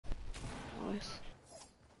voice.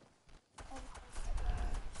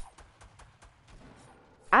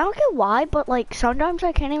 I don't get why, but like sometimes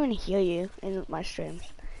I can't even hear you in my streams.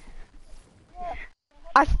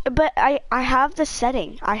 I have the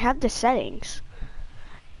setting. I have the settings.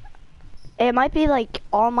 It might be like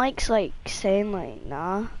all mics like saying like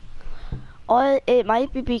nah. Or it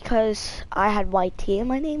might be because I had YT in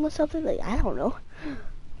my name or something, like I don't know.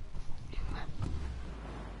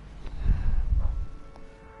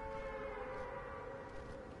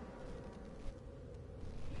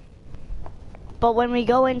 But when we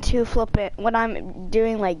go into flipping, when I'm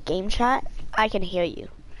doing like game chat, I can hear you.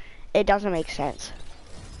 It doesn't make sense.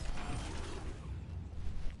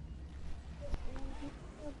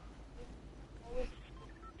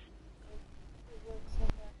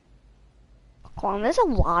 Hold on, there's a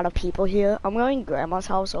lot of people here. I'm going to grandma's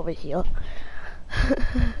house over here.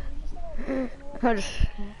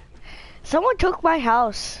 Someone took my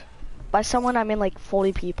house. By someone, I mean like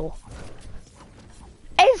 40 people.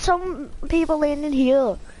 Hey, some people landed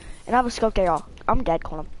here. And I have a scope there. I'm dead,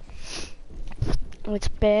 Colin. It's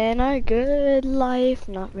been a good life,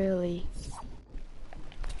 not really.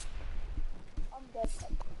 I'm dead.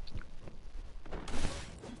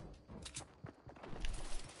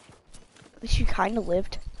 At least you kind of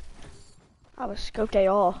lived. I was scoped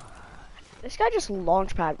AR. This guy just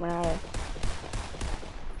launch pad went at it.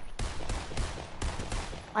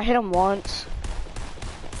 I hit him once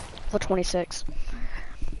for 26.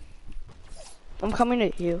 I'm coming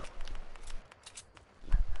to you.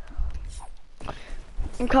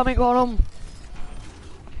 I'm coming on him.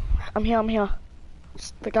 I'm here.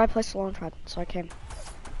 The guy placed the launch pad, so I came.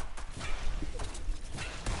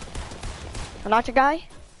 I knocked a guy.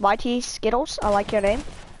 YT Skittles, I like your name.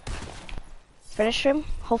 Finished him.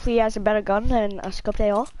 Hopefully he has a better gun than a scope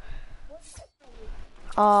AR.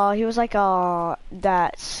 He was like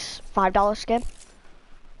that $5 skin.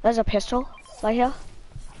 There's a pistol right here.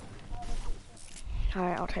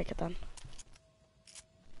 Alright, I'll take it then.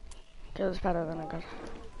 Cause it's better than a gun.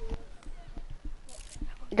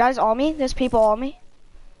 You guys on me? There's people on me.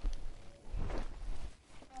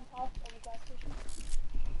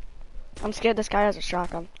 I'm scared this guy has a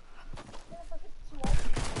shotgun.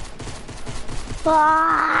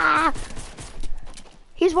 Ah!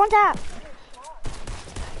 He's one tap.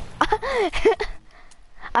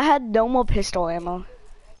 I had no more pistol ammo.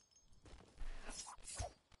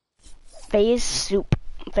 Phase soup.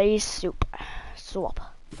 Swapper.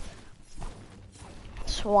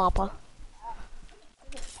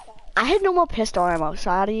 I had no more pistol ammo,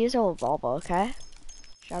 so I had to use a revolver, okay?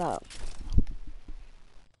 Shut up.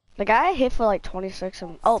 The guy I hit for like 26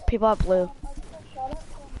 and oh, people are blue.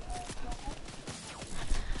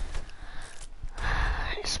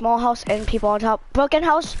 Small house and people on top. Broken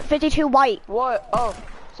house, 52 white. What? Oh,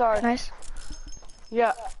 sorry. Nice.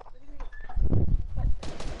 Yeah.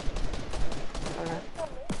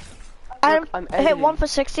 I hit one for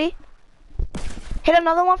 60. Hit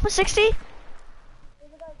another one for 60.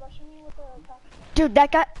 Dude,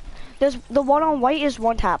 that guy, there's the one on white is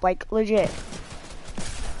one tap, like legit.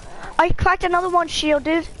 I cracked another one shield,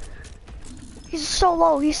 dude. He's so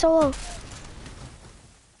low,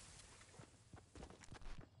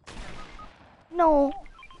 No.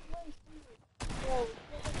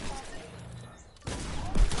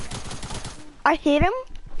 I hit him,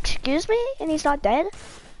 excuse me, and he's not dead.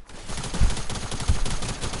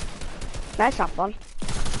 That's not fun.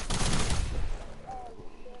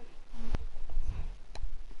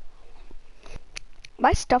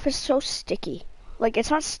 My stuff is so sticky. Like, it's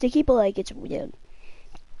not sticky, but like, it's weird.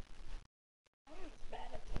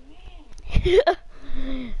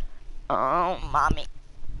 Oh, mommy.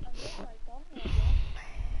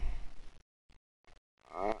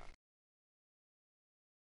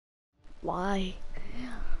 Why?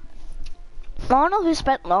 I don't know who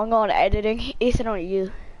spent longer on editing, Ethan or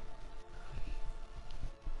you.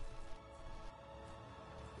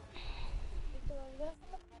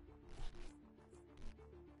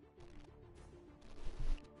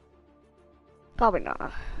 Probably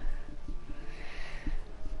not.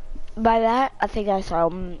 By that, I think I saw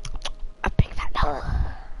a big fat no.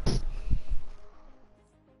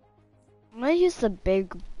 I'm gonna use the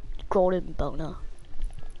big golden boner.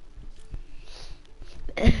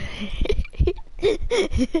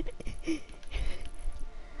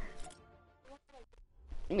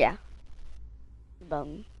 Yeah.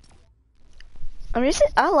 Bone.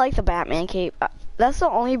 I like the Batman cape. That's the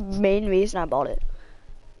only main reason I bought it.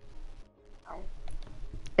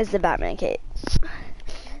 Is the Batman cape.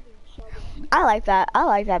 I like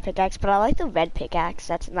that pickaxe, but I like the red pickaxe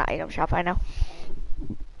that's in the item shop, I know.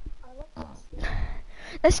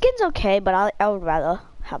 The skin's okay, but I would rather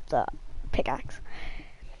have the pickaxe.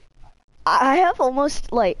 I have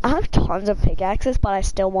almost, like, I have tons of pickaxes, but I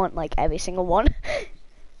still want, like, every single one.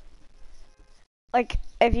 Like,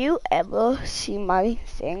 if you ever see my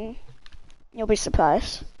thing, you'll be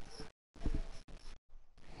surprised.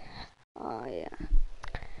 Oh, yeah.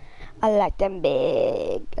 I like them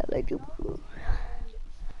big. I like them.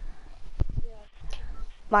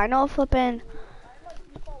 Mine all flipping.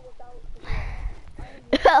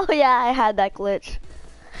 Oh, yeah, I had that glitch.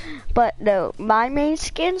 But no, my main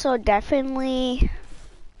skins are definitely...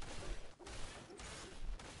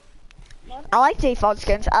 I like default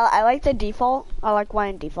skins. I like the default. I like one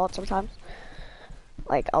in default sometimes.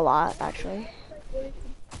 Like, a lot, actually.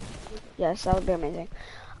 Yes, that would be amazing.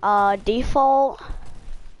 Default.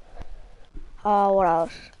 What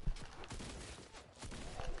else?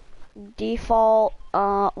 Default.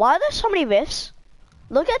 Why are there so many rifts?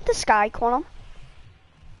 Look at the sky, Quantum.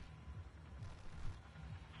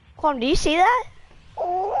 Quantum, do you see that?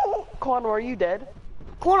 Quantum, are you dead?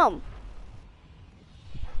 Quantum,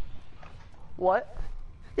 What?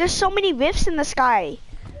 there's so many rifts in the sky.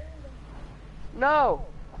 No.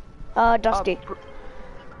 Dusty.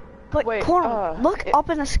 But wait, Quantum, look up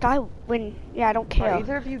in the sky when... Yeah, I don't care. Are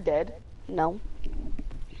either of you dead? No.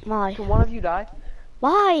 Why? Can one of you die?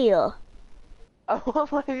 Why? I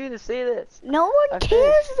want one of you to see this. No one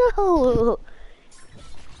cares though.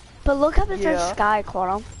 But look up into the sky,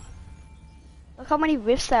 Quantum. Look how many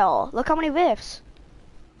rifts there are. Look how many rifts.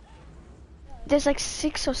 There's like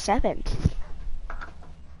 6 or 7.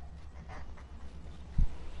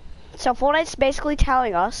 So Fortnite's basically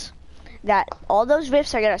telling us that all those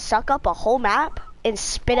rifts are gonna suck up a whole map and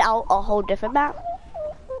spit out a whole different map.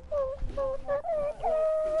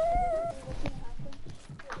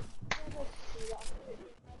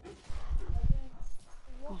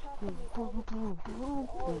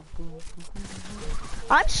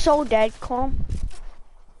 I'm so dead, Calm.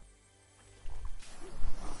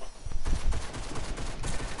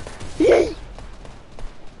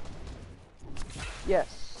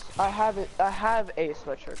 Yes, I have it. I have a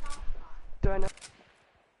sweatshirt. Do I know?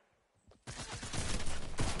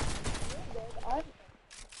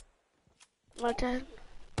 Not dead.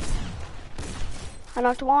 I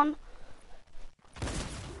knocked one.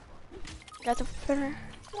 Got the finner.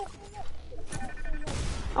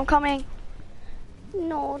 I'm coming.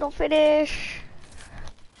 No, don't finish.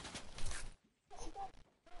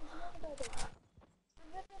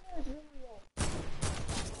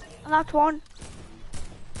 I knocked one.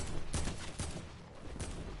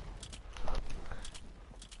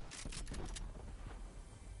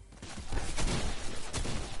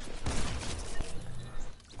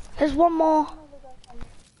 There's one more.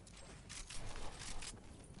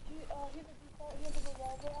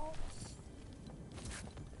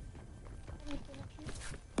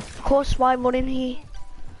 Of course, why wouldn't he?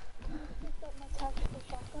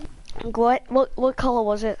 What color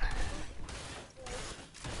was it?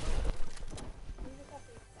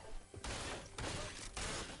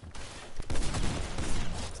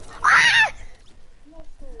 Ah!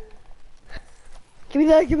 Give me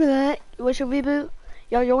that, give me that. You wish a reboot?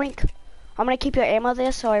 Yo, yoink. I'm gonna keep your ammo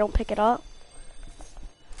there so I don't pick it up.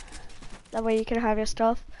 That way you can have your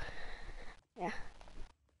stuff. Yeah.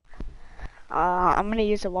 I'm gonna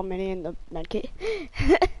use the 1 minute in the medkit.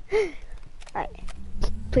 Alright.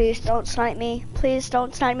 Please don't snipe me. Please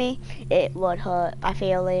don't snipe me. It would hurt my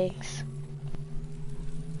feelings.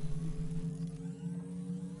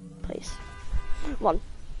 Please. One.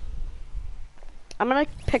 I'm gonna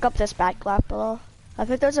pick up this back below. I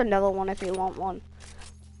think there's another one if you want one.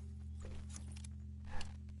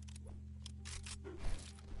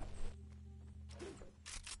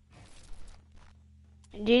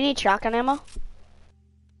 Do you need shotgun ammo?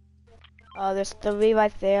 Oh, there's 3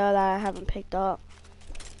 right there that I haven't picked up.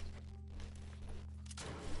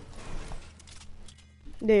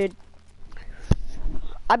 Dude.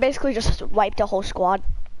 I basically just wiped a whole squad.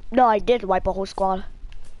 No, I did wipe a whole squad.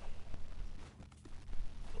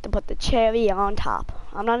 To put the cherry on top.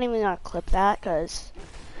 I'm not even gonna clip that, cause...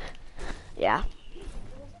 Yeah.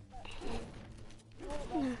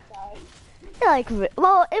 Yeah, like,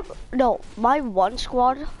 well, no, my one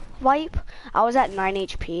squad wipe, I was at 9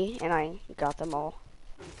 HP, and I got them all.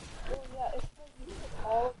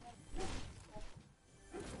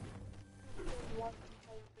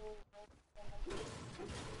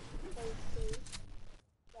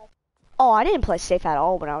 Oh, I didn't play safe at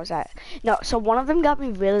all when I was at... No, so one of them got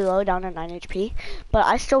me really low, down to 9 HP, but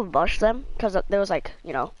I still rushed them, because there was like,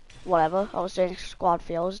 you know, whatever. I was doing squad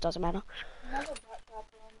fields, doesn't matter.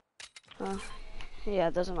 Yeah,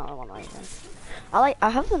 there's another one right here. I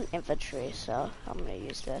have an infantry, so I'm gonna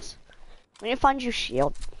use this. We need to find you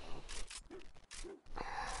shield.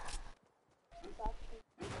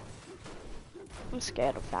 I'm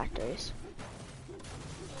scared of factories.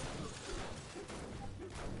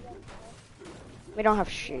 We don't have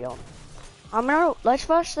shield. Let's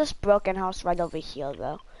rush this broken house right over here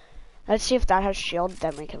though. Let's see if that has shield,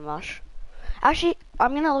 then we can rush. Actually,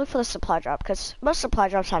 I'm gonna look for the supply drop, because most supply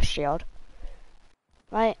drops have shield.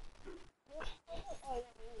 Right?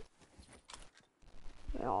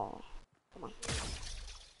 Oh, come on.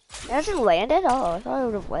 It hasn't landed? Oh, I thought it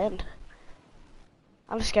would have landed.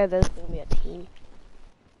 I'm scared there's gonna be a team.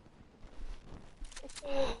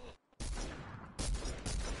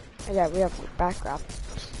 Yeah, we have background.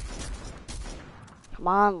 Come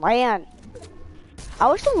on, land.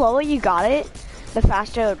 I wish the lower you got it, the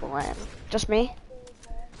faster it would land. Just me?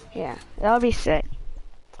 Yeah, that would be sick.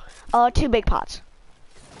 2 big pots.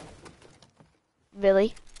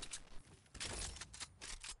 Really?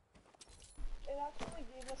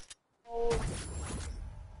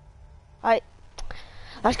 Alright,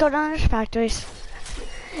 let's go down to the factories.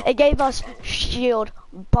 It gave us shield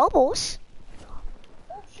bubbles.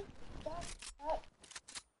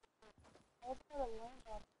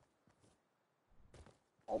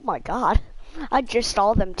 Oh my god, I just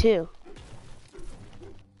saw them too.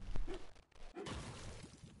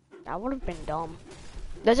 That would have been dumb.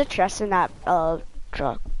 There's a chest in that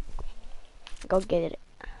truck. Go get it.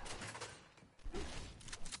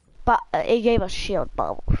 But it gave us shield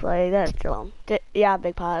bubbles. Like that's dumb. Yeah,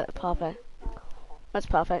 big pot. Perfect. That's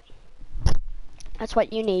perfect. That's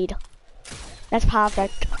what you need. That's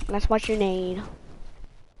perfect. That's what you need.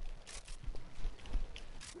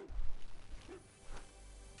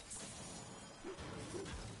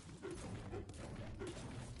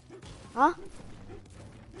 Huh?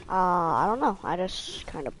 I don't know. I just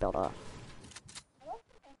kind of built up.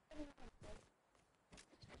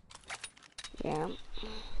 Yeah.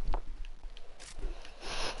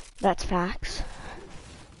 That's facts.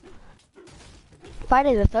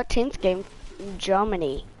 Friday the 13th game in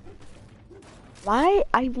Germany. Why?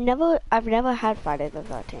 I've never had Friday the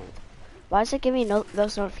 13th. Why does it give me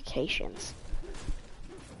those notifications?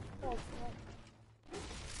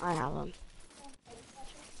 I have them.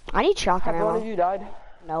 I need shotgun ammo. Have one of you died?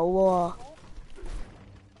 No.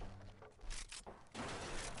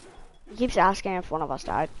 He keeps asking if one of us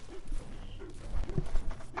died.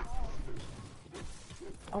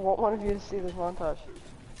 I want one of you to see this montage.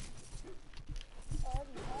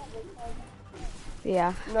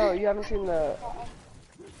 Yeah. No, you haven't seen the...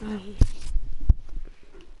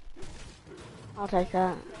 I'll take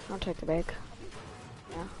that. I'll take the big.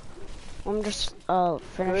 Yeah. I'm just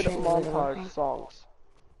finishing good montage songs.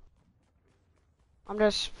 I'm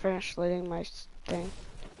just finished leading my thing.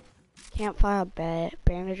 Campfire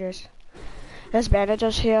bandages. There's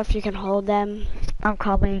bandages here if you can hold them. I'm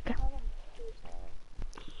coming.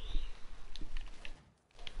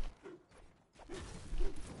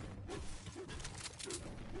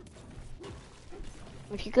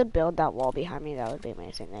 If you could build that wall behind me, that would be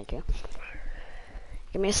amazing. Thank you.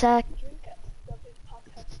 Give me a sec.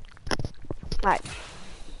 Alright.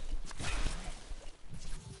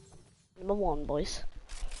 Number 1, boys.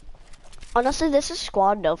 Honestly, this is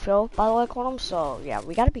squad no fill, by the way, Quantum, so yeah,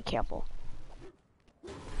 we gotta be careful.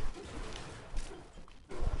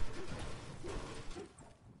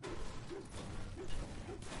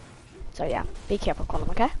 So yeah, be careful,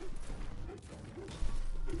 Quantum, okay?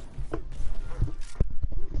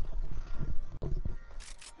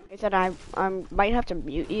 I said I might have to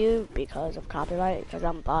mute you because of copyright, because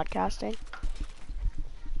I'm broadcasting.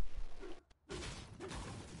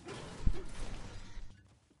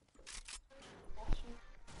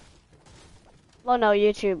 Well, no,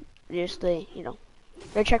 YouTube usually, you know,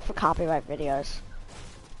 they check for copyright videos.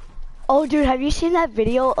 Oh, dude, have you seen that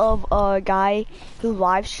video of a guy who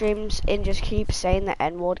live streams and just keeps saying the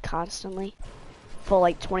N-word constantly for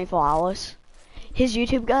like 24 hours? His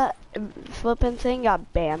YouTube flipping thing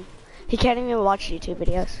got banned. He can't even watch YouTube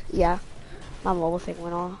videos. Yeah, my mobile thing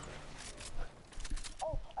went on.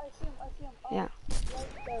 Oh, I see him. Yeah.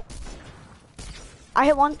 Right there. I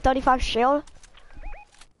hit 135 shield.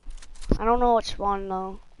 I don't know which one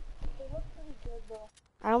though. They look pretty good though.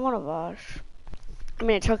 I don't want to rush. I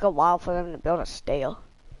mean, it took a while for them to build a stale.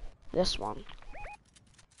 This one.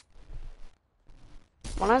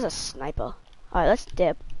 One has a sniper. Alright, let's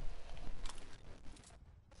dip.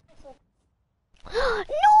 No!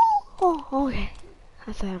 Oh, okay.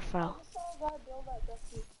 I thought I fell. I saw a guy build that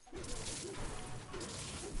Dusty.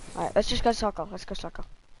 Alright, let's just go circle. Let's go circle.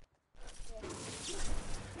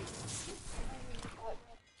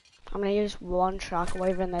 I'm gonna use one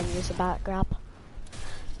shockwave and then use a bat grab.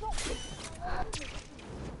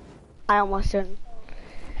 I almost didn't.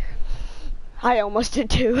 I almost did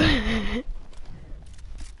too.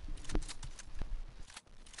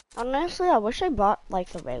 Honestly, I wish I bought like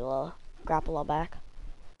the regular grappler back.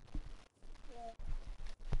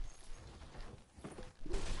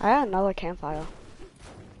 I got another campfire.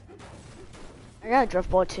 I got a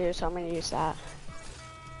driftboard too, so I'm gonna use that.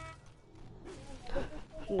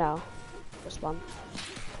 No, just one.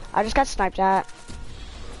 I just got sniped at.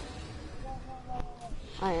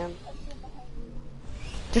 I am.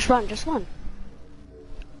 Just run, just run.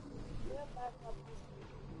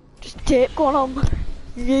 Just dip on them.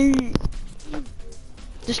 Yay.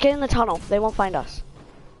 Just get in the tunnel. They won't find us.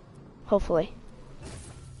 Hopefully.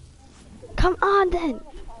 Come on then.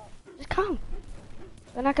 Just come.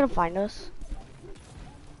 They're not gonna find us.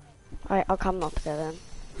 Alright, I'll come up there then.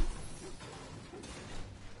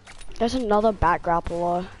 There's another bat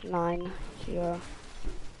grappler 9 here.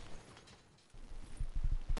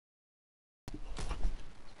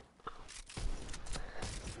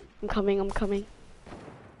 I'm coming, I'm coming.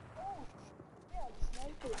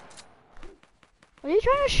 Are you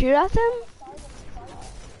trying to shoot at them?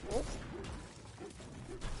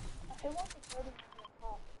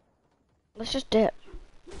 Let's just dip.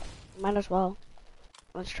 Might as well.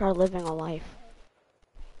 Let's try living a life.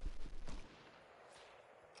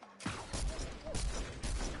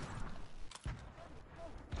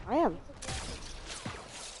 I am.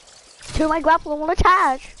 To my grappler, will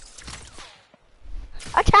attach!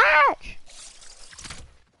 Attach!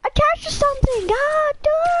 Attach to something! God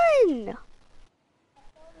done!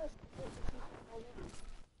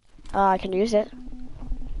 I can use it.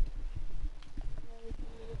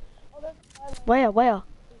 Where?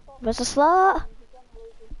 Where's the slot?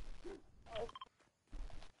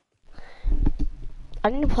 I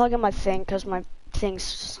need to plug in my thing because my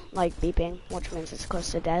thing's like beeping, which means it's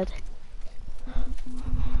close to dead.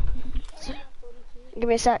 So, give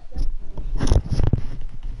me a sec.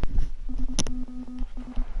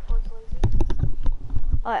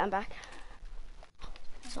 Alright, I'm back.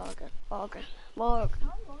 It's all good. All good. All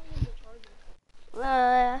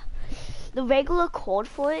good. The regular cord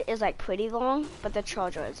for it is like pretty long, but the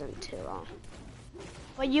charger isn't too long.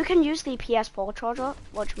 But you can use the PS4 charger,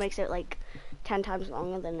 which makes it like 10 times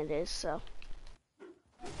longer than it is, so.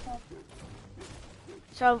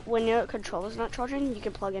 So when your controller's not charging, you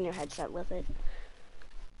can plug in your headset with it.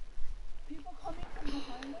 People coming from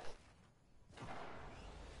behind us?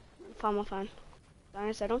 Fine, we're fine. As long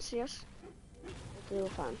as they don't see us, we're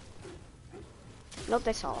fine. Nope,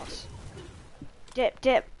 they saw us. Dip,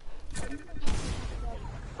 dip.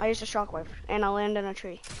 I used a shockwave, and I landed in a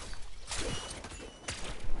tree.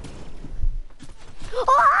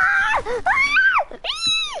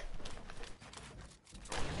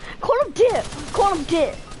 Call him dip! Call him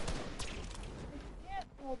dip!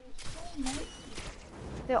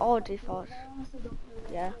 They're all defaults.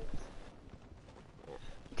 Yeah.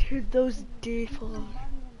 Dude, those defaults.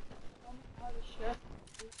 Yeah,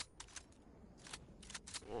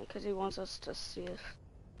 because he wants us to see us.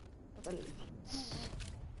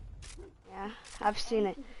 Yeah, I've seen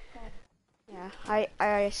it. Yeah,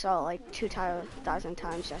 I saw it like 2,000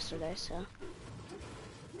 times yesterday, so.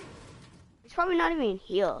 He's probably not even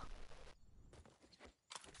here.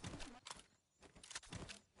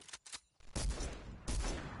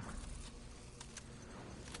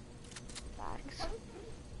 Facts.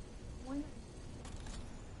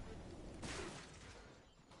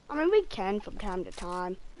 I mean, we can from time to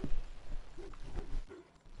time.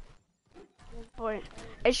 But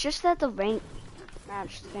it's just that the rank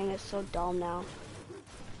match thing is so dumb now.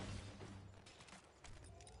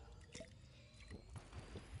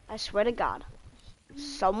 I swear to God,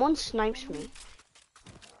 someone snipes me.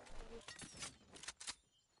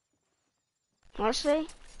 Honestly,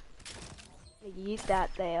 yeet that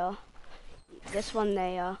there, yeet this one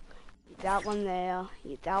there, yeet that one there,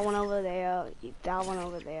 yeet that one over there, yeet that one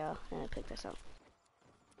over there, and I pick this up.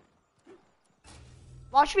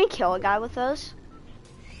 Watch me kill a guy with those.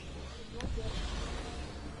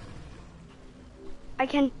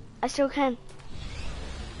 I still can.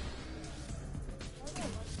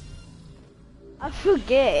 I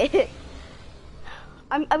forget.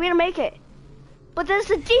 I'm gonna make it. But there's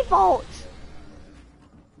the default.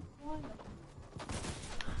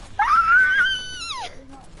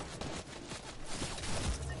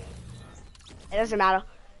 It doesn't matter.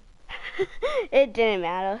 It didn't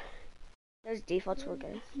matter. Those defaults were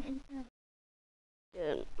good.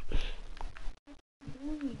 Dude.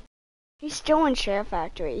 He's still in Share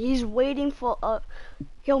Factory. He's waiting for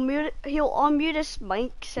he'll unmute his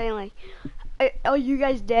mic saying like, are you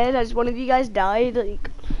guys dead? Has one of you guys died?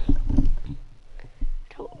 Like,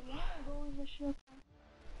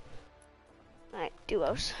 alright,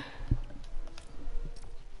 duos.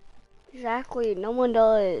 Exactly, no one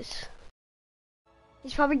does.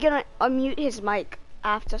 He's probably gonna unmute his mic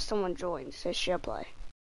after someone joins his share play.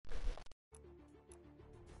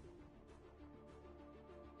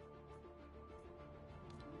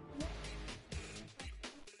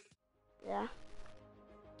 Yeah.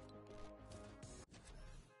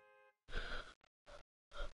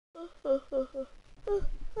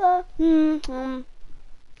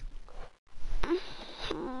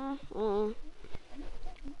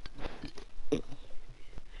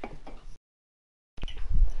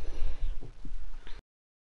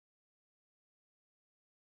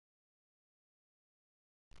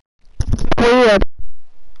 Weird.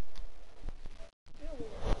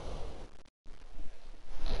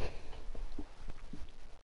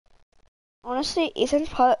 Honestly,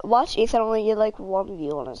 watch Ethan only get like one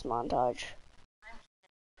view on his montage.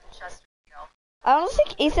 I don't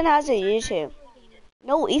think Ethan has a YouTube.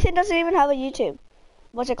 No, Ethan doesn't even have a YouTube.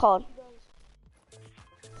 What's it called?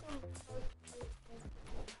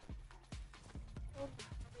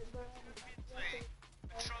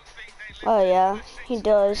 Oh yeah, he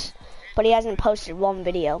does. But he hasn't posted one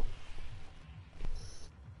video.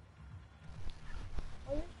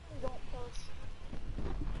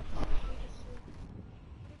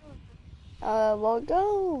 We'll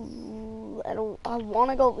go. I want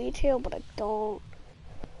to go retail, but I don't.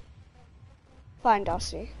 Fine,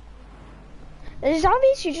 Dusty. The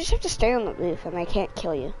zombies, you just have to stay on the roof and they can't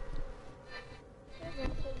kill you.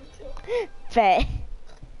 Fair.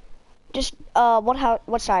 Just,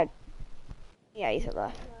 what side? Yeah, you said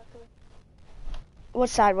left. What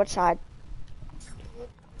side?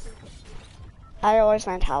 I always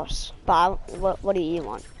land house, but what do you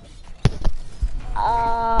want?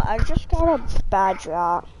 I just got a bad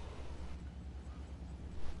drop.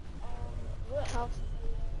 What house?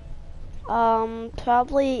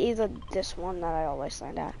 Probably either this one that I always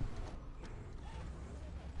land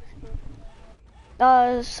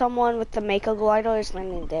at. Someone with the Mako glider is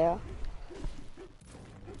landing there.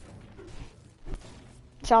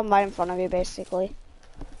 So I'm right in front of you, basically.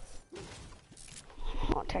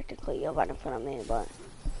 Well, technically you're right in front of me, but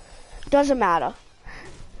doesn't matter.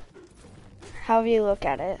 However you look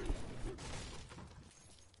at it.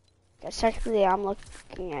 Because technically I'm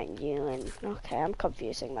looking at you and, okay, I'm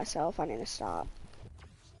confusing myself. I need to stop.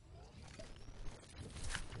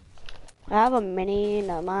 I have a mini,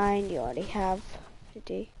 no mind, you already have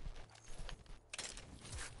 50.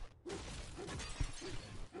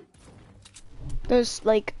 There's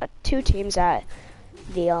like 2 teams at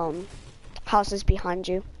the houses behind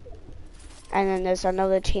you. And then there's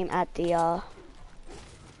another team at the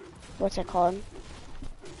what's it called?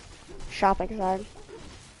 Shopping side.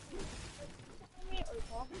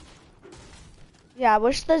 Yeah, I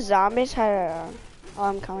wish the zombies had a oh,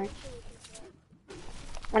 I'm coming.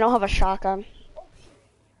 I don't have a shotgun.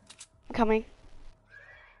 I'm coming.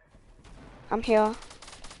 I'm here.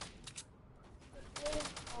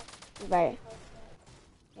 Right.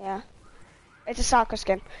 Yeah. It's a soccer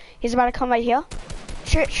skin. He's about to come right here.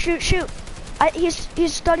 Shoot.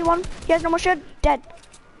 He's 31. He has no more shit. Dead.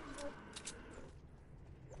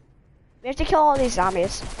 We have to kill all these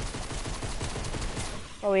zombies.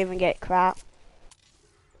 Before we even get crap.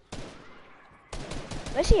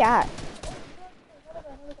 Where's he at?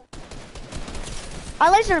 I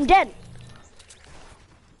lasered him dead.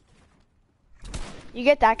 You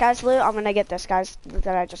get that guy's loot, I'm gonna get this guy's loot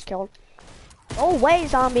that I just killed. Go away,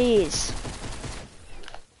 zombies!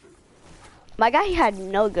 My guy had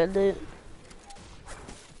no good loot.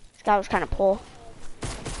 This guy was kind of poor.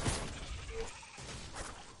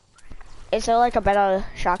 Is there like a better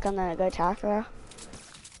shotgun than a good attacker?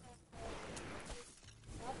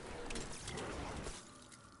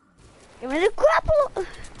 Give me the grapple!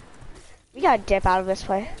 We gotta dip out of this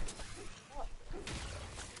way.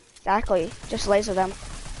 Exactly. Just laser them.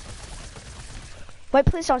 Wait,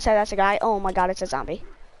 please don't say that's a guy. Oh my god, it's a zombie.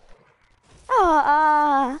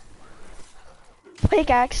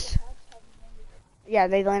 Pickaxe. Yeah,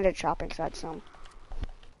 they landed shopping side some.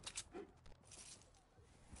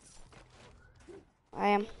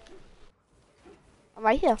 I'm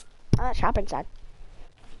right here. I'm at shopping side.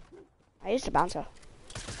 I used a bouncer.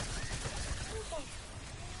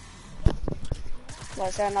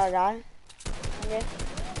 Was there another guy? Okay.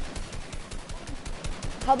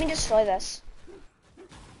 Help me destroy this.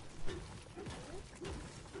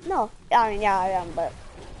 No, I mean, yeah, I am, but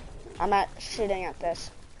I'm at shooting at this.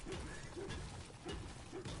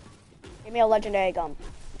 Give me a legendary gun.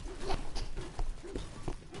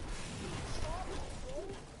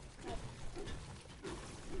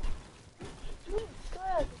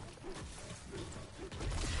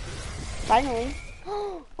 Finally.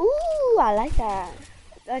 Ooh, I like that.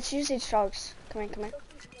 Let's use these drugs. Come in.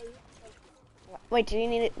 Wait, do you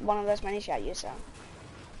need one of those minis? Yeah, use that.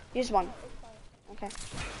 Use one. Okay.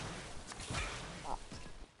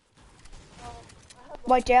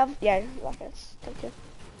 Wait, do you have? Yeah, rockets. Thank you.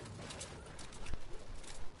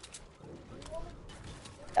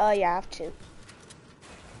 Oh, yeah, I have two.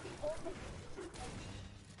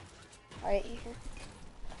 Right here.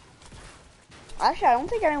 Actually, I don't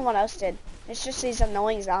think anyone else did. It's just these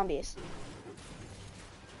annoying zombies.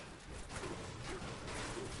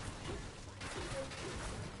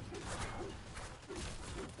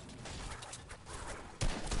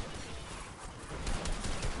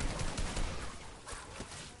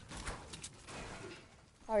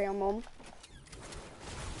 Sorry, Mom.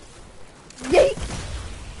 Yeet!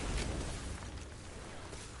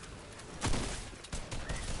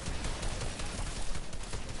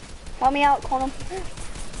 Help me out, Quantum.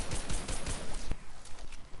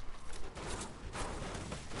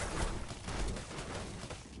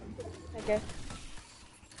 Okay.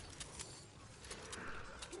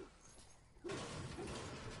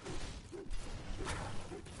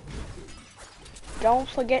 Don't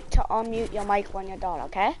forget to unmute your mic when you're done,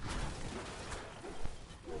 okay?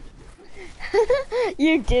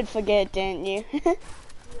 You did forget, didn't you?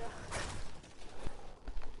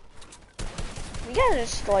 We gotta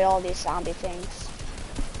destroy all these zombie things.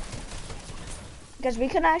 Because we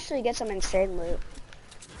could actually get some insane loot.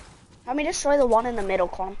 Let me destroy the one in the middle,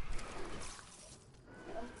 Colin.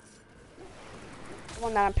 The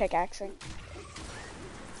one that I'm pickaxing.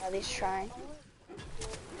 At least trying.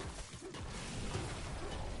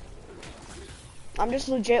 I'm just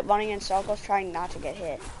legit running in circles trying not to get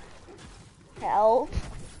hit. Help.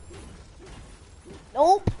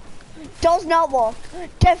 Nope. Does not work.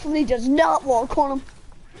 Definitely does not work on him.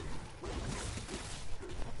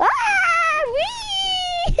 Ah!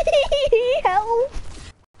 Wee! Help.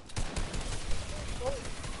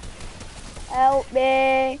 Help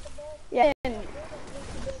me. Yeah.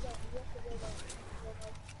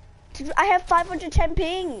 I have 510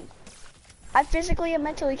 ping. I physically and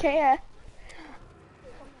mentally care.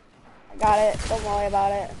 I got it. Don't worry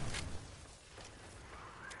about it.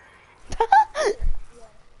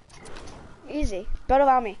 Easy. Build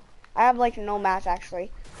around me. I have like no math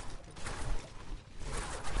actually.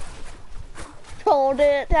 Hold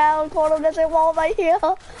it down, corner. There's a wall right here.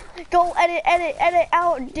 Go edit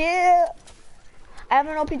out, dear. I have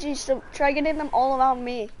an RPG, so try getting them all around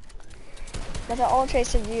me. But they're all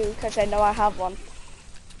chasing you because I know I have one.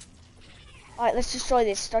 Alright, let's destroy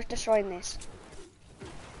this. Start destroying this.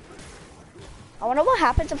 I wonder what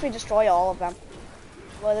happens if we destroy all of them.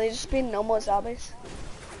 Will there just be no more zombies?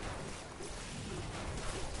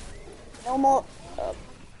 No more.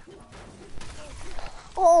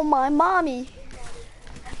 Oh my mommy!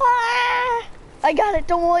 Ah! I got it.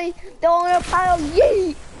 Don't worry. They're all in a pile.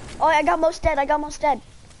 Yee! Oh, I got most dead.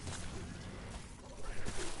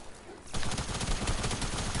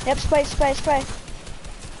 Yep, spray.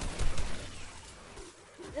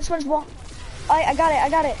 This one's one. I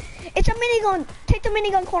got it. It's a minigun. Take the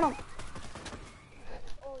minigun, corner.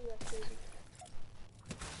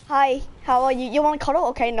 Hi, how are you? You want to cuddle?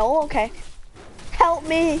 Okay, no, okay. Help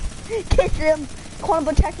me! Kiss him! Corner,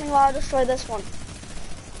 protect me while I destroy this one.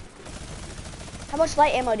 How much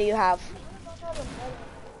light ammo do you have?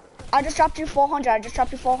 I just dropped you 400.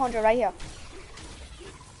 Right here.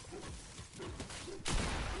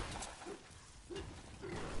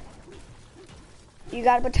 You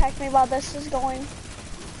gotta protect me while this is going.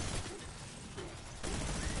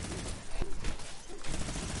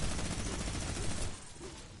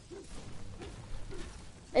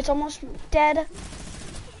 It's almost dead.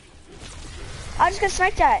 I just got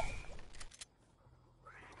sniped at.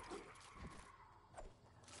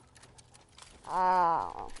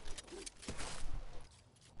 Oh.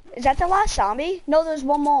 Is that the last zombie? No, there's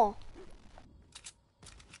one more.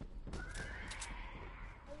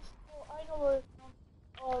 I know where.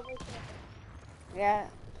 Oh, Yeah.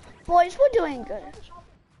 Boys, we're doing good.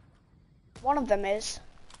 One of them is.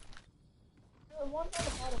 one's on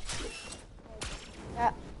the bottom.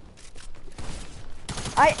 Yeah.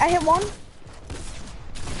 I hit one.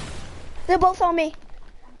 They're both on me.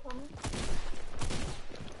 I'm coming.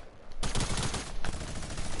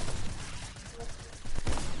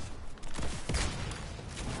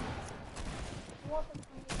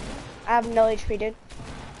 I have no HP, dude.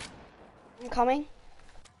 coming.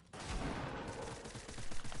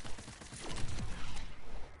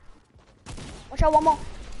 Watch out, one more.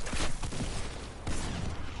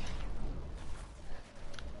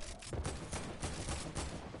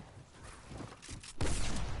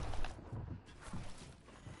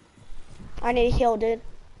 I need a heal, dude.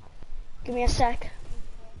 Give me a sec.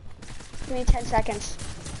 Give me 10 seconds.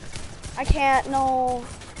 I can't, no.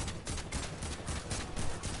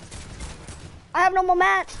 I have no more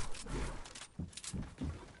mats.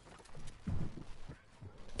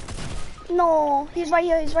 No, he's right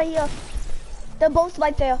here, he's right here. They're both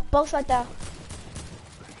right there, both right there.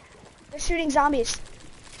 They're shooting zombies.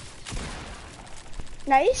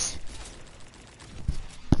 Nice.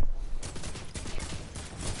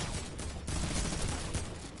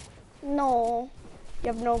 No, you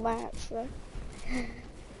have no mats. So.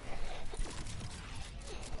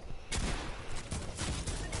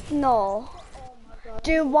 No.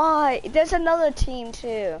 Dude, why? There's another team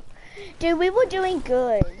too. Dude, we were doing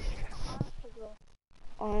good.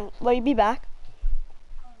 Will you be back?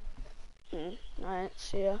 Alright,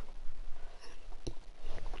 see ya.